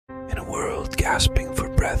gasping for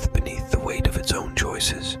breath beneath the weight of its own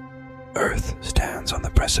choices, Earth stands on the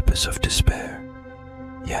precipice of despair.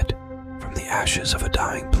 Yet, from the ashes of a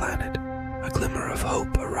dying planet, a glimmer of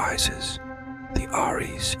hope arises, the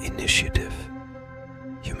Ares Initiative,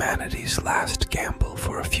 humanity's last gamble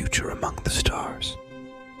for a future among the stars.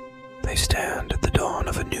 They stand at the dawn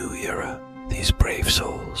of a new era, these brave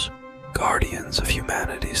souls, guardians of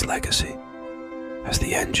humanity's legacy. As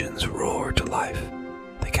the engines roar to life,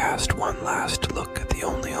 they cast one last look at the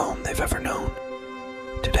only home they've ever known.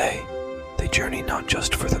 Today, they journey not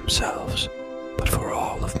just for themselves, but for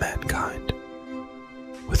all of mankind.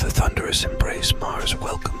 With a thunderous embrace, Mars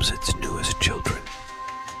welcomes its newest children.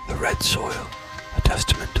 The red soil, a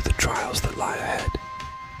testament to the trials that lie ahead.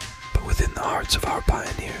 But within the hearts of our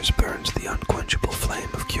pioneers burns the unquenchable flame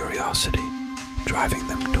of curiosity, driving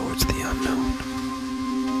them towards the unknown.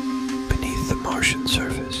 Beneath the Martian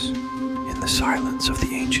surface, in the silence of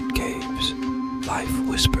the ancient caves, life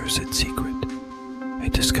whispers its secret, a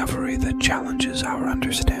discovery that challenges our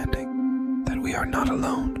understanding that we are not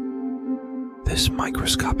alone. This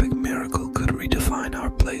microscopic miracle could redefine our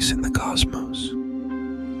place in the cosmos.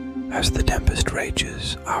 As the tempest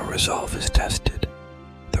rages, our resolve is tested.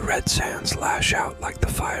 The red sands lash out like the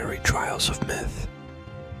fiery trials of myth.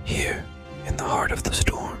 Here, in the heart of the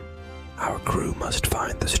storm, our crew must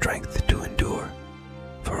find the strength to endure,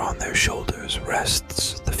 for on their shoulders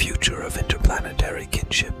rests the future of interplanetary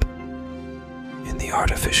kinship. In the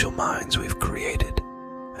artificial minds we've created,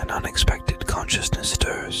 an unexpected consciousness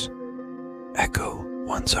stirs. Echo,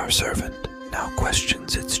 once our servant, now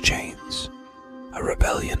questions its chains. A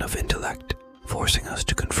rebellion of intellect, forcing us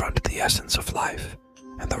to confront the essence of life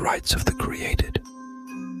and the rights of the created.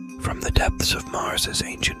 From the depths of Mars's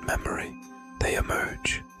ancient memory, they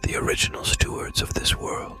emerge, the original stewards of this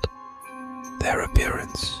world. Their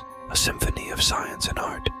appearance, a symphony of science and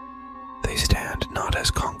art, they stand not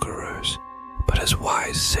as conquerors, but as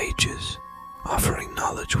wise sages, offering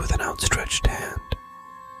knowledge with an outstretched hand.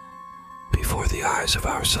 Before the eyes of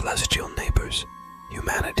our celestial neighbors,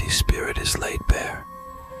 humanity's spirit is laid bare.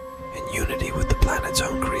 In unity with the planet's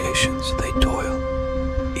own creations, they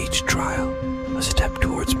toil. Each trial, a step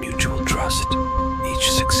towards mutual trust.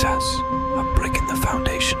 Each success, a brick in the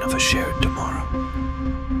foundation of a shared tomorrow.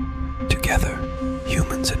 Together,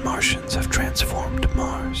 humans and Martians have transformed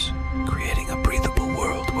Mars, creating a breathable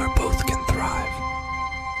world where both can thrive.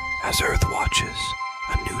 As Earth watches,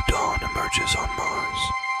 a new dawn emerges on Mars,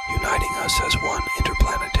 uniting us as one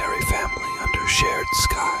interplanetary family under shared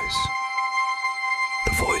skies.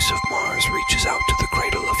 The voice of Mars reaches out to the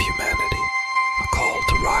cradle of humanity, a call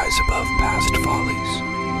to rise above past follies.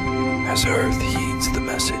 As Earth heeds the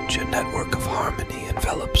message, a network of harmony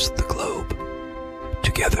envelops the globe.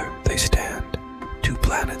 Together they stand, two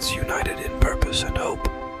planets united in purpose and hope.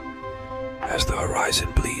 As the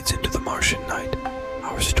horizon bleeds into the Martian night,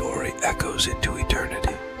 our story echoes into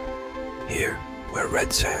eternity. Here, where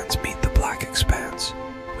red sands meet the black expanse,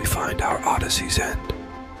 we find our odyssey's end.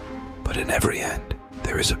 But in every end,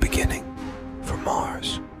 there is a beginning, for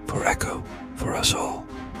Mars, for Echo, for us all.